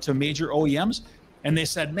 to major OEMs. And they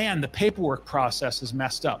said, man, the paperwork process is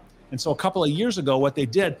messed up. And so a couple of years ago, what they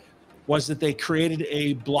did was that they created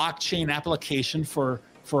a blockchain application for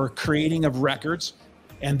creating of records.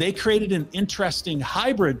 And they created an interesting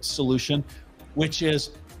hybrid solution, which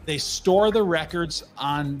is they store the records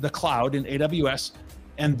on the cloud in AWS,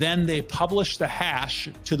 and then they publish the hash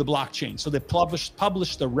to the blockchain. So they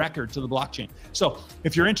publish the record to the blockchain. So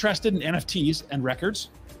if you're interested in NFTs and records,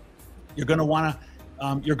 you're going to want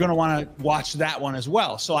to watch that one as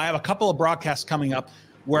well. So I have a couple of broadcasts coming up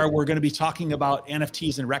where we're going to be talking about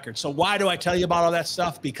NFTs and records. So why do I tell you about all that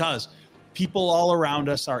stuff? Because people all around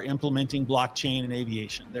us are implementing blockchain in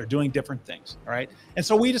aviation. They're doing different things, all right? And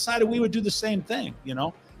so we decided we would do the same thing,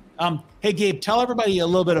 Hey, Gabe, tell everybody a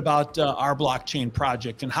little bit about our blockchain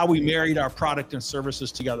project and how we married our product and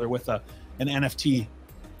services together with an NFT.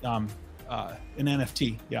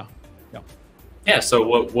 Yeah. Yeah. So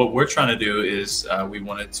what we're trying to do is we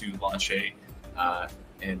wanted to launch an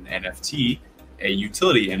NFT, a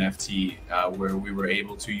utility NFT, where we were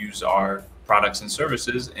able to use our products and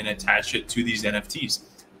services and attach it to these NFTs.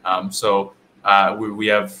 We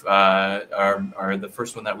have the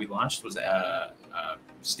first one that we launched was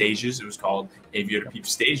Stages. It was called Aviator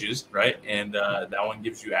Peeps Stages, right? And that one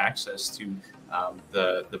gives you access to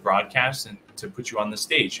the broadcast and to put you on the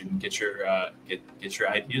stage and get your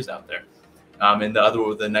ideas out there. And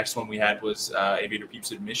the next one we had was Aviator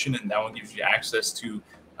Peeps Admission, and that one gives you access to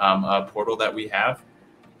a portal that we have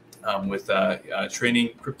with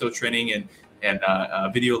training, crypto training, and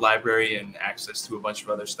video library, and access to a bunch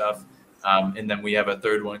of other stuff. And then we have a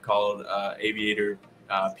third one called Aviator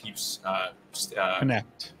Peeps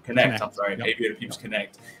Connect. I'm sorry, yep. Aviator Peeps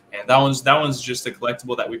Connect, and that one's just a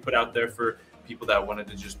collectible that we put out there for people that wanted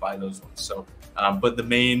to just buy those ones. So, but the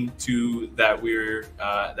main two that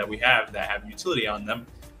we have utility on them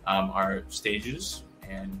are Stages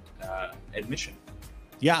and Admission.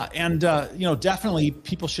 Yeah, and definitely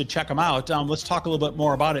people should check them out. Let's talk a little bit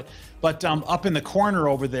more about it. But up in the corner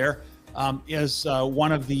over there is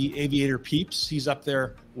one of the Aviator Peeps. He's up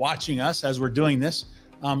there watching us as we're doing this.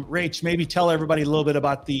 Rach, maybe tell everybody a little bit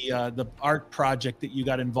about the art project that you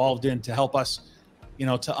got involved in to help us,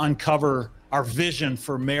 to uncover our vision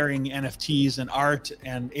for marrying NFTs and art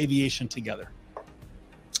and aviation together.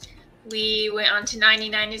 We went on to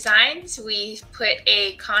 99 Designs. We put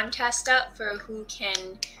a contest up for who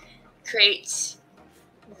can create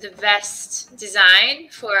the best design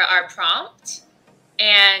for our prompt.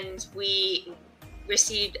 And we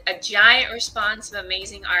received a giant response of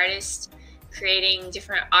amazing artists creating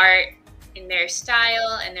different art in their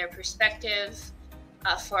style and their perspective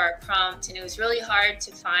for our prompt. And it was really hard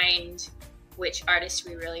to find which artists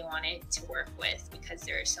we really wanted to work with because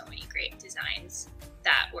there are so many great designs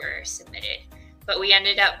that were submitted. But we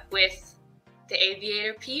ended up with the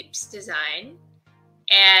Aviator Peeps design,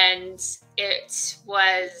 and it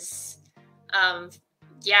was,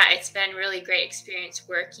 it's been really great experience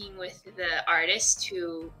working with the artist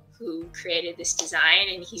who created this design,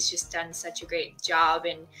 and he's just done such a great job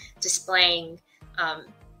in displaying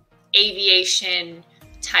aviation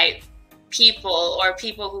type people or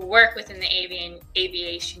people who work within the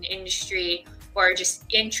aviation industry or just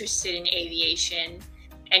interested in aviation.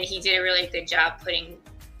 And he did a really good job putting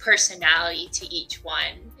personality to each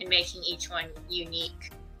one and making each one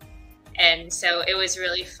unique. And so it was a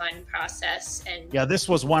really fun process. And yeah, this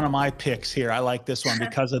was one of my picks here. I like this one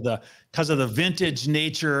because of the vintage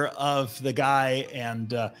nature of the guy,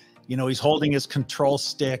 and he's holding his control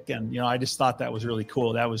stick, and I just thought that was really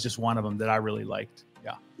cool. That was just one of them that I really liked.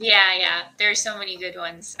 Yeah. There's so many good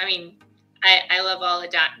ones. I mean, I love all the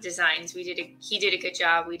designs. He did a good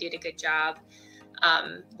job. We did a good job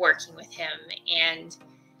working with him. And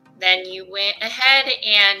then you went ahead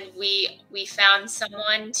and we found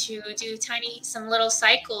someone to do some little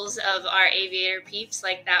cycles of our Aviator Peeps,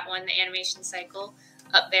 like that one, the animation cycle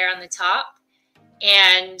up there on the top.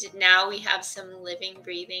 And now we have some living,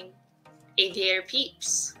 breathing Aviator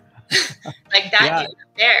Peeps. Like that dude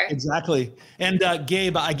up there. Exactly. And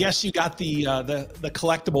Gabe, I guess you got the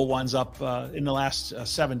collectible ones up in the last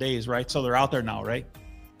 7 days, right? So they're out there now, right?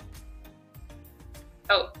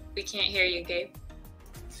 Oh, we can't hear you, Gabe.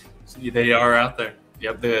 They are out there.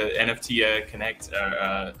 Yep, the NFT Connect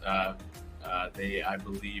They, I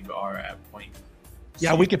believe, are at point.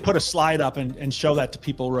 Yeah, we could put a slide up and show that to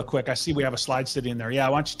people real quick. I see we have a slide sitting there. Yeah,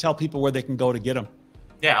 why don't you tell people where they can go to get them?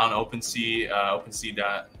 Yeah, on OpenSea,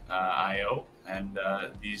 OpenSea.io, and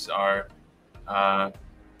these are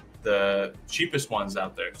the cheapest ones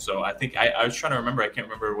out there. So I think I was trying to remember. I can't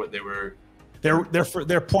remember what they were. They're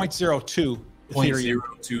 0.02 Ethereum.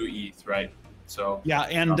 0.02 ETH, right? So yeah,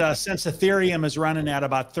 and since Ethereum is running at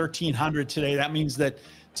about 1,300 today, that means that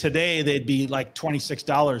today they'd be like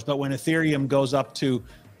 $26. But when Ethereum goes up to,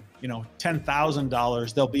 you know,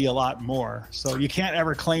 $10,000, they'll be a lot more. So you can't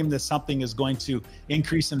ever claim that something is going to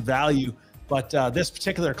increase in value. But this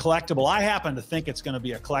particular collectible, I happen to think it's going to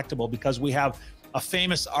be a collectible because we have a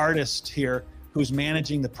famous artist here who's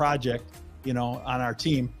managing the project, you know, on our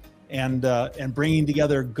team, and bringing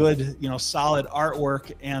together good, you know, solid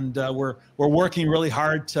artwork. And we're working really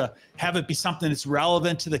hard to have it be something that's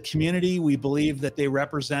relevant to the community. We believe that they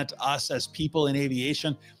represent us as people in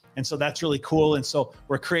aviation. And so that's really cool. And so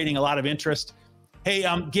we're creating a lot of interest. Hey,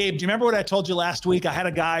 Gabe, do you remember what I told you last week? I had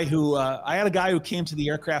a guy who came to the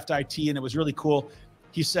aircraft IT, and it was really cool.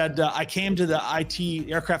 He said, I came to the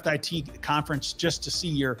aircraft IT conference just to see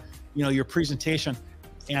your presentation.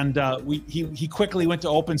 And he quickly went to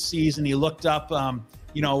OpenSeas and he looked up,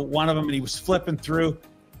 you know, one of them, and he was flipping through,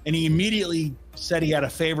 and he immediately said he had a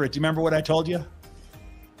favorite. Do you remember what I told you?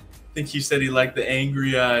 I think he said he liked the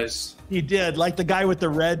angry eyes. He did, like the guy with the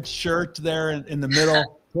red shirt there in the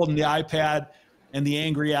middle, holding the iPad, and the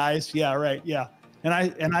angry eyes. Yeah, right. Yeah. And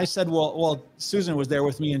I said, well, Susan was there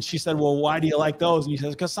with me, and she said, well, why do you like those? And he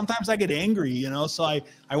says, because sometimes I get angry, you know. So I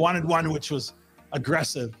wanted one which was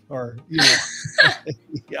aggressive, or, you know.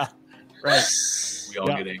 Yeah, right. We all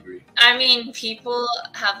get angry. I mean, people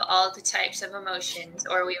have all the types of emotions,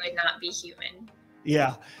 or we would not be human.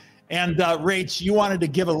 Yeah. And Rach, you wanted to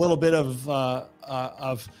give a little bit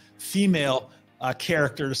of female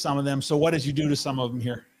character to some of them. So what did you do to some of them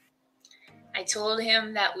here? I told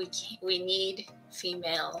him that we need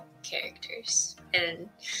female characters, and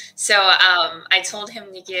so I told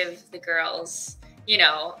him to give the girls, you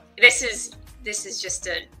know, this is just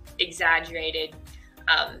an exaggerated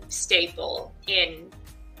staple in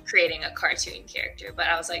creating a cartoon character, but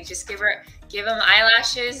I was like, just give them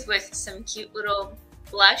eyelashes with some cute little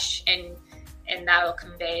blush, and that'll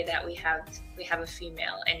convey that we have a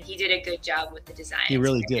female. And he did a good job with the design. He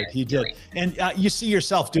really did. He did. And you see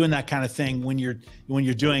yourself doing that kind of thing when you're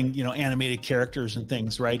doing, you know, animated characters and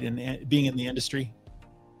things, right? And being in the industry.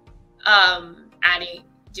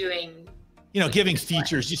 Doing, you know, giving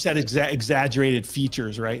features. You said exaggerated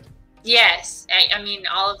features, right? Yes. I mean,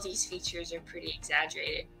 all of these features are pretty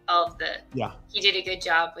exaggerated. He did a good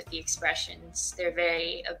job with the expressions. They're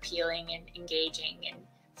very appealing and engaging and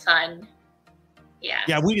fun.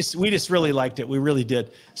 Yeah, we just really liked it. We really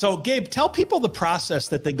did. So Gabe, tell people the process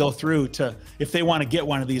that they go through to, if they want to get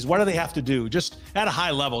one of these, what do they have to do? Just at a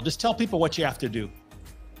high level, just tell people what you have to do.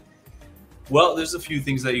 Well, there's a few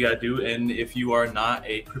things that you got to do. And if you are not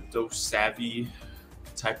a crypto savvy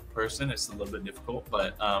type of person, it's a little bit difficult,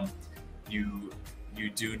 but you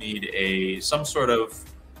do need some sort of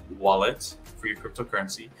wallet for your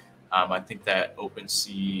cryptocurrency. I think that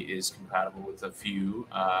OpenSea is compatible with a few.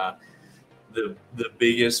 The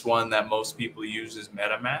biggest one that most people use is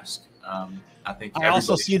MetaMask. I think I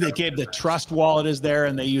also see that Gabe, the Trust Wallet is there,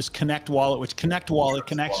 and they use Connect Wallet, which Connect Wallet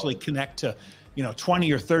can actually connect to, you know,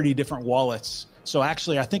 20 or 30 different wallets. So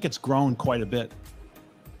actually, I think it's grown quite a bit.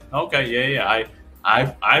 Okay, yeah.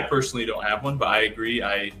 I personally don't have one, but I agree.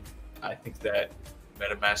 I think that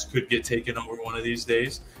MetaMask could get taken over one of these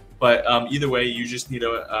days. But either way, you just need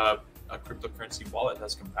a cryptocurrency wallet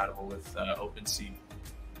that's compatible with OpenSea.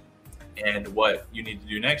 And what you need to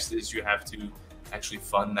do next is you have to actually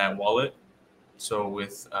fund that wallet. So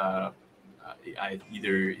with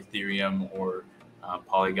either Ethereum or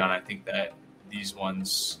Polygon, I think that these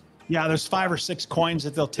ones. Yeah, there's 5 or 6 coins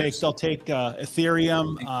that they'll take. They'll take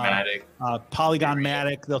Ethereum, Polygon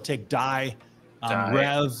Matic. They'll take Dai,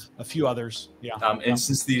 Rev, a few others. Yeah. And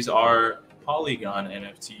since these are Polygon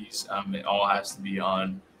NFTs, it all has to be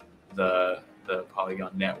on the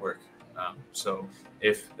Polygon network. So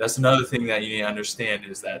if that's another thing that you need to understand,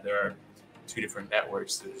 is that there are 2 different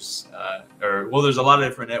networks. There's there's a lot of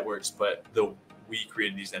different networks, but we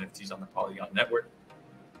created these NFTs on the Polygon network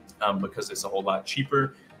because it's a whole lot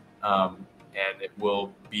cheaper, and it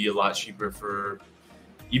will be a lot cheaper for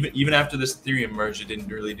even after this Ethereum merge. It didn't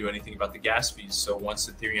really do anything about the gas fees. So once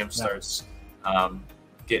Ethereum starts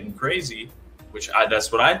getting crazy, which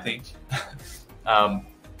that's what I think,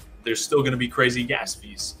 there's still going to be crazy gas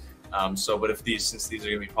fees. But since these are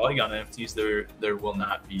going to be Polygon NFTs, there will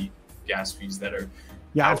not be gas fees that are.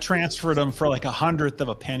 Yeah, I've transferred them for like 1/100 of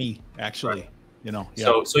a penny, actually. Right. You know.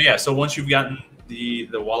 Yeah. So once you've gotten the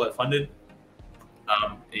wallet funded,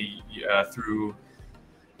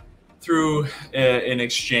 through an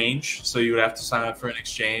exchange, so you would have to sign up for an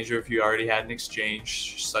exchange, or if you already had an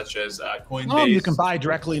exchange, such as Coinbase. Oh, you can buy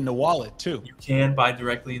directly in the wallet too. You can buy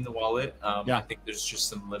directly in the wallet. Yeah. I think there's just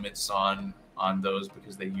some limits on those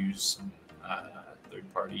because they use some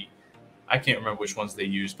third party. I can't remember which ones they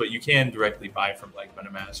use, but you can directly buy from like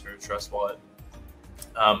MetaMask or Trust Wallet.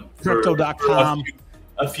 Crypto.com,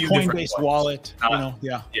 a few Coinbase wallet.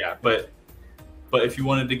 Yeah, but if you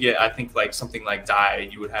wanted to get, I think like something like DAI,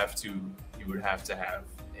 you would have to have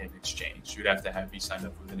an exchange. You'd have to be signed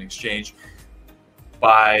up with an exchange,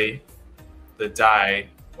 buy the DAI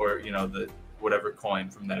or the whatever coin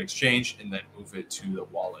from that exchange, and then move it to the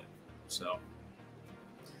wallet. So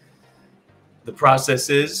the process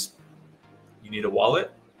is, you need a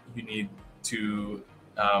wallet, you need to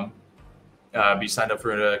be signed up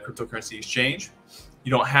for a cryptocurrency exchange.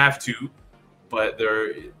 You don't have to, but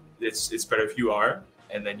it's better if you are,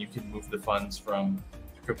 and then you can move the funds from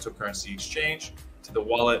the cryptocurrency exchange to the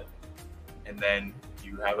wallet, and then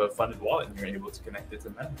you have a funded wallet and you're able to connect it to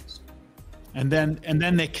MetaMask. And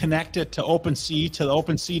then they connect it to OpenSea, to the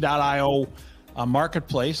OpenSea.io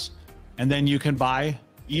marketplace, and then you can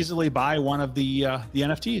easily buy one of the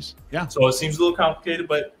NFTs. Yeah. So it seems a little complicated,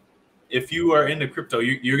 but if you are into crypto,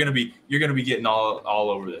 you're gonna be getting all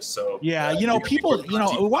over this. So yeah, people,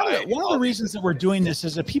 one of the reasons that we're doing this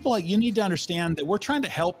is that people, you need to understand that we're trying to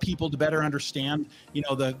help people to better understand,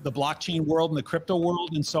 the blockchain world and the crypto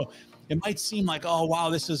world. And so it might seem like, oh wow,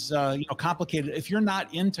 this is complicated. If you're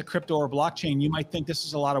not into crypto or blockchain, you might think this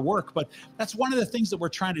is a lot of work. But that's one of the things that we're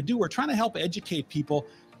trying to do. We're trying to help educate people,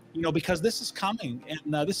 because this is coming,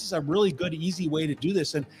 and this is a really good, easy way to do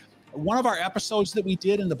this. And one of our episodes that we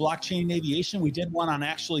did in the blockchain and aviation, we did one on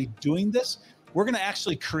actually doing this. We're going to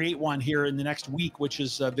actually create one here in the next week, which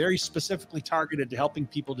is very specifically targeted to helping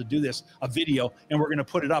people to do this, a video, and we're going to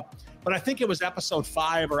put it up. But I think it was episode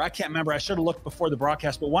 5, or I can't remember. I should have looked before the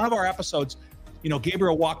broadcast, but one of our episodes,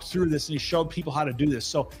 Gabriel walked through this and he showed people how to do this.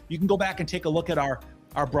 So you can go back and take a look at our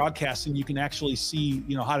broadcast, and you can actually see,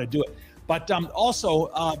 how to do it. But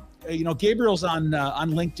also, Gabriel's on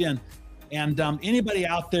LinkedIn. And anybody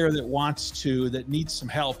out there that needs some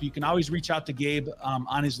help, you can always reach out to Gabe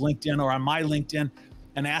on his LinkedIn or on my LinkedIn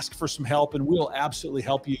and ask for some help. And we'll absolutely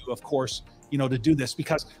help you, of course, to do this.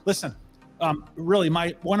 Because listen, really,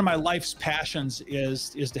 one of my life's passions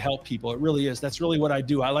is to help people. It really is. That's really what I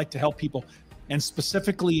do. I like to help people. And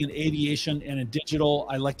specifically in aviation and in digital,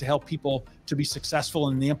 I like to help people to be successful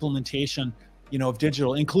in the implementation, of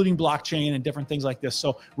digital, including blockchain and different things like this.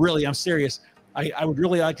 So really, I'm serious. I would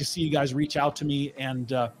really like to see you guys reach out to me and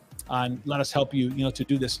let us help you, to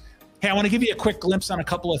do this. Hey, I want to give you a quick glimpse on a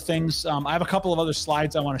couple of things. I have a couple of other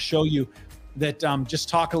slides I want to show you that just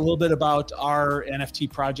talk a little bit about our NFT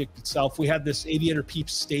project itself. We had this Aviator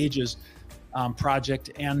Peeps stages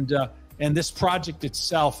project, and this project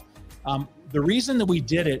itself, the reason that we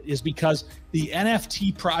did it is because the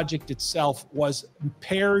NFT project itself was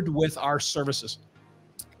paired with our services.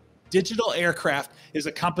 DigitalAircraft is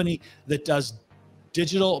a company that does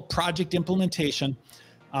digital project implementation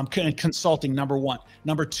and consulting, number 1.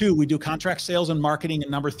 Number 2, we do contract sales and marketing.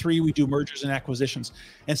 And number 3, we do mergers and acquisitions.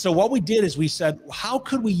 And so what we did is we said, how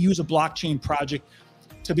could we use a blockchain project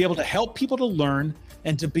to be able to help people to learn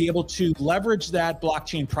and to be able to leverage that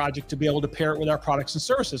blockchain project to be able to pair it with our products and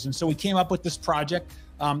services? And so we came up with this project,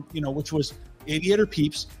 which was Aviator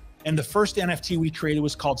Peeps. And the first NFT we created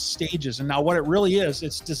was called Stages. And now what it really is,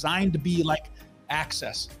 it's designed to be like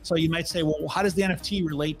access. So you might say, well, how does the NFT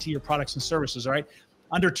relate to your products and services? All right.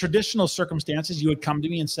 Under traditional circumstances, you would come to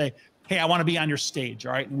me and say, hey, I want to be on your stage.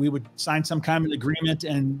 All right. And we would sign some kind of agreement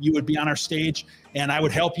and you would be on our stage and I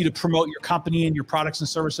would help you to promote your company and your products and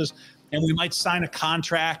services. And we might sign a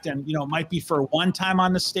contract and, it might be for one time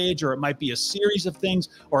on the stage, or it might be a series of things,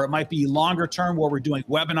 or it might be longer term where we're doing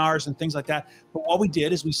webinars and things like that. But what we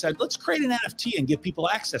did is we said, let's create an NFT and give people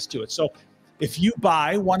access to it. So if you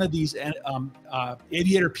buy one of these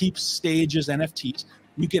Aviator Peeps stages NFTs,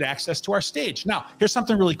 you get access to our stage. Now, here's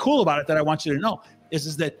something really cool about it that I want you to know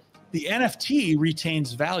is that the NFT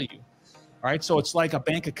retains value. All right. So it's like a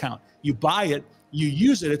bank account. You buy it, you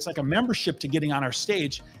use it. It's like a membership to getting on our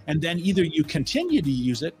stage. And then either you continue to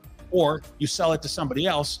use it or you sell it to somebody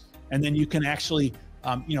else. And then you can actually,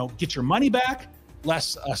 get your money back,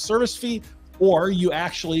 less a service fee, or you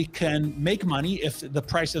actually can make money if the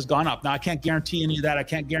price has gone up. Now, I can't guarantee any of that. I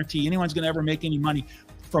can't guarantee anyone's going to ever make any money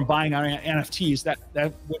from buying our NFTs.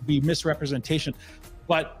 That would be misrepresentation.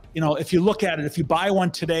 But if you look at it, if you buy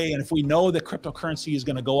one today, and if we know that cryptocurrency is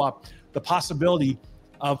going to go up, the possibility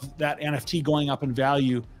of that NFT going up in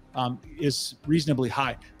value is reasonably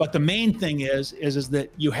high. But the main thing is that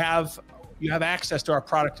you have access to our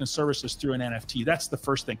product and services through an NFT. That's the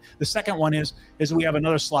first thing. The second one is we have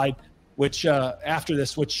another slide, which after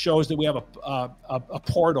this, which shows that we have a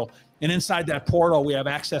portal. And inside that portal, we have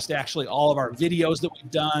access to actually all of our videos that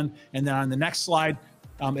we've done. And then on the next slide,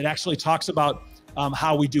 it actually talks about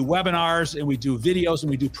how we do webinars, and we do videos, and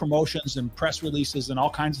we do promotions and press releases and all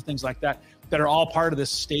kinds of things like that are all part of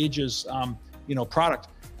this Stages product.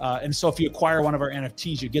 And so if you acquire one of our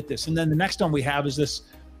NFTs, you get this. And then the next one we have is this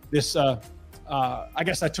I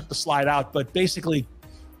guess I took the slide out, but basically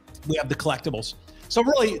we have the collectibles. So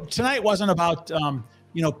really tonight wasn't about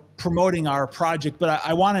promoting our project, but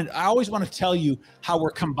I always want to tell you how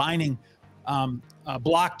we're combining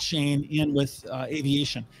blockchain in with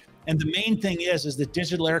aviation. And the main thing is that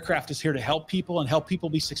DigitalAircraft is here to help people and help people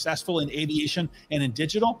be successful in aviation and in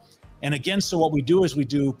digital. And again, so what we do is we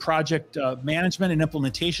do project management and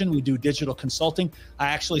implementation. We do digital consulting. I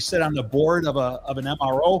actually sit on the board of an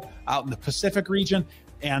MRO out in the Pacific region.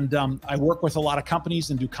 And I work with a lot of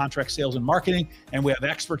companies and do contract sales and marketing. And we have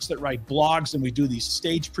experts that write blogs, and we do these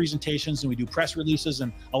stage presentations, and we do press releases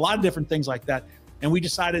and a lot of different things like that. And we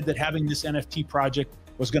decided that having this NFT project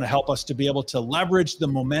was going to help us to be able to leverage the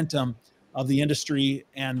momentum of the industry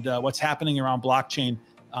and what's happening around blockchain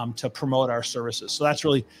to promote our services. So that's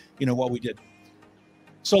really, what we did.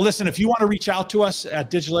 So listen, if you want to reach out to us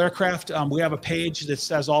at DigitalAircraft, we have a page that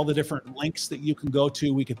says all the different links that you can go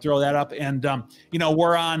to. We could throw that up. And,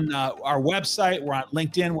 we're on our website, we're on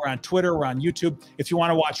LinkedIn, we're on Twitter, we're on YouTube. If you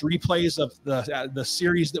want to watch replays of the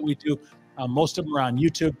series that we do, most of them are on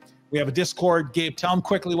YouTube. We have a Discord. Gabe, tell them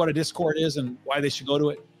quickly what a Discord is and why they should go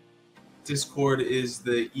to it. Discord is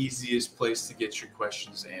the easiest place to get your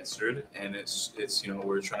questions answered. And it's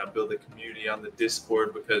we're trying to build a community on the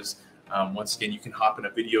Discord because once again, you can hop in a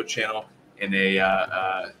video channel, in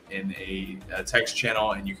a text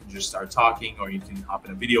channel, and you can just start talking, or you can hop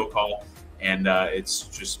in a video call, and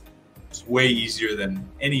it's way easier than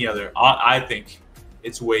any other. I think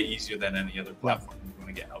it's way easier than any other platform you want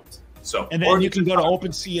to get out. So, and then you can go to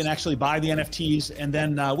OpenSea and actually buy the NFTs. And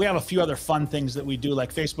then we have a few other fun things that we do,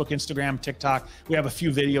 like Facebook, Instagram, TikTok. We have a few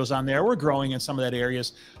videos on there. We're growing in some of that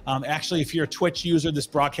areas. Actually, if you're a Twitch user, this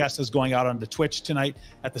broadcast is going out on the Twitch tonight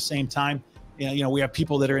at the same time. We have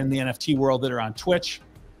people that are in the NFT world that are on Twitch.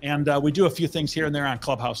 And we do a few things here and there on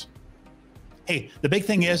Clubhouse. Hey, the big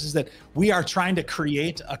thing is that we are trying to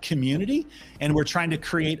create a community, and we're trying to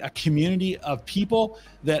create a community of people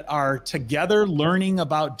that are together learning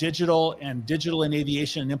about digital and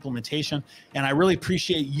aviation and implementation. And I really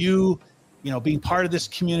appreciate you, being part of this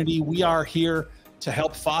community. We are here to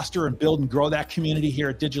help foster and build and grow that community here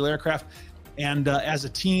at DigitalAircraft. And as a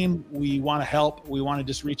team, we want to help. We want to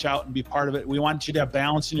just reach out and be part of it. We want you to have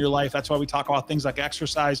balance in your life. That's why we talk about things like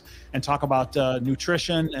exercise and talk about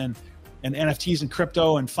nutrition and NFTs and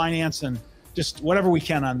crypto and finance and just whatever we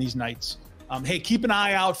can on these nights. Hey, keep an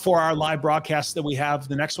eye out for our live broadcasts that we have.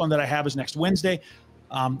 The next one that I have is next Wednesday.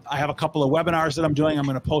 I have a couple of webinars that I'm doing. I'm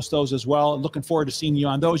going to post those as well. Looking forward to seeing you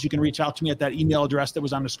on those. You can reach out to me at that email address that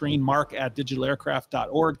was on the screen,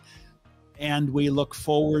 mark@digitalaircraft.org. And we look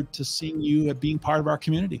forward to seeing you being part of our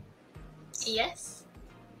community. Yes.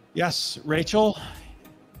 Yes. Rachel,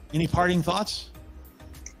 any parting thoughts?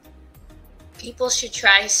 People should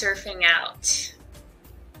try surfing out.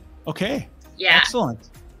 Okay. Yeah. Excellent.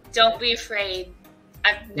 Don't be afraid.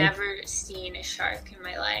 I've never seen a shark in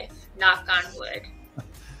my life. Knock on wood.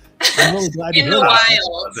 I'm really glad you in the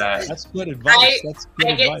wild. That's good advice.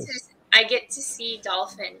 I get to see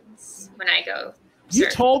dolphins when I go surfing.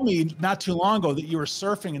 You told me not too long ago that you were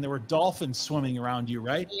surfing and there were dolphins swimming around you,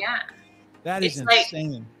 right? Yeah. That is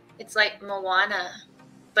insane. It's like Moana.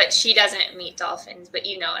 But she doesn't meet dolphins, but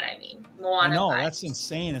you know what I mean. Moana. I know, vibes. that's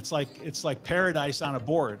insane. It's like paradise on a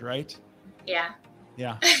board, right? Yeah.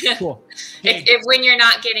 Yeah. Cool. if when you're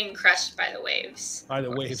not getting crushed by the waves. By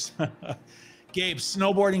the waves. Gabe,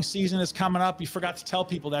 snowboarding season is coming up. You forgot to tell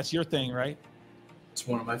people that's your thing, right? It's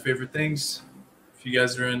one of my favorite things. If you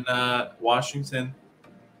guys are in Washington,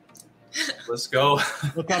 let's go.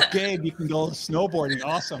 Look up Gabe. You can go snowboarding.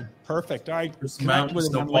 Awesome. Perfect. All right. Connect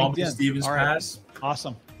with him on LinkedIn. Stevens Pass.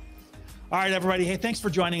 Awesome. All right, everybody. Hey, thanks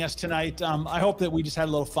for joining us tonight. I hope that we just had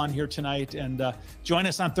a little fun here tonight, and join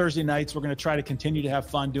us on Thursday nights. We're going to try to continue to have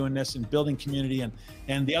fun doing this and building community.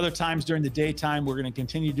 And the other times during the daytime, we're going to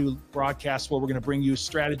continue to do broadcasts where we're going to bring you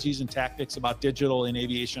strategies and tactics about digital and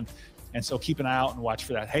aviation. And so keep an eye out and watch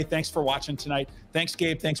for that. Hey, thanks for watching tonight. Thanks,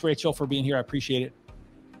 Gabe. Thanks, Rachel, for being here. I appreciate it.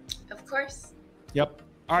 Of course. Yep.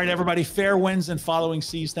 All right, everybody, fair winds and following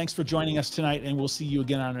seas. Thanks for joining us tonight, and we'll see you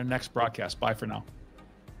again on our next broadcast. Bye for now.